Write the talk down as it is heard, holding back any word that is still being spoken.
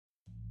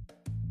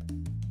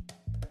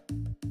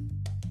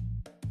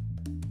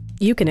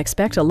You can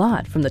expect a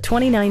lot from the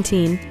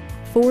 2019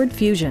 Ford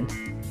Fusion.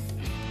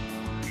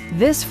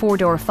 This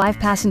four-door,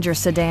 five-passenger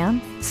sedan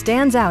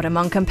stands out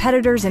among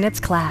competitors in its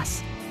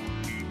class.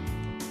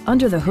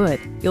 Under the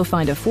hood, you'll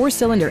find a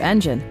four-cylinder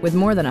engine with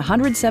more than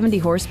 170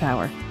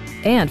 horsepower.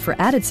 And for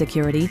added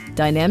security,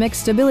 dynamic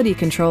stability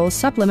control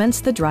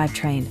supplements the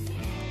drivetrain.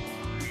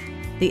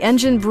 The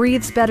engine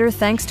breathes better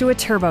thanks to a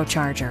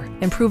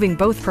turbocharger, improving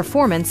both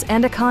performance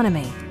and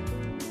economy.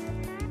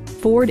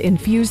 Ford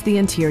infused the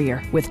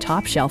interior with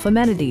top-shelf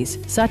amenities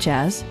such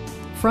as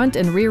front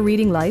and rear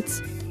reading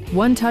lights,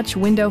 one-touch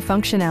window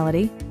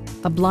functionality,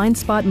 a blind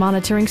spot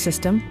monitoring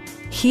system,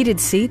 heated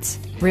seats,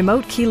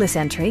 remote keyless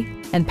entry,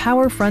 and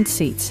power front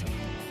seats.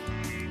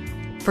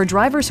 For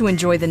drivers who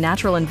enjoy the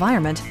natural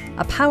environment,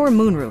 a power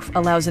moonroof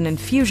allows an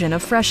infusion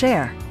of fresh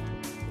air.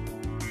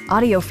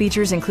 Audio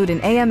features include an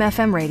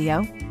AM/FM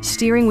radio,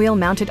 steering wheel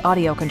mounted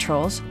audio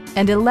controls,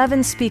 and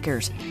 11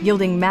 speakers,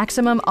 yielding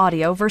maximum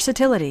audio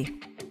versatility.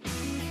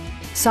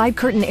 Side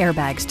curtain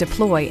airbags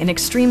deploy in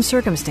extreme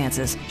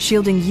circumstances,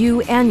 shielding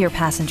you and your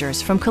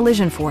passengers from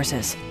collision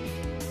forces.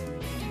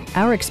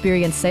 Our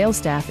experienced sales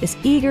staff is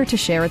eager to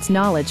share its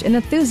knowledge and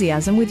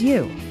enthusiasm with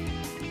you.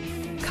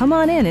 Come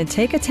on in and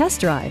take a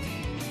test drive.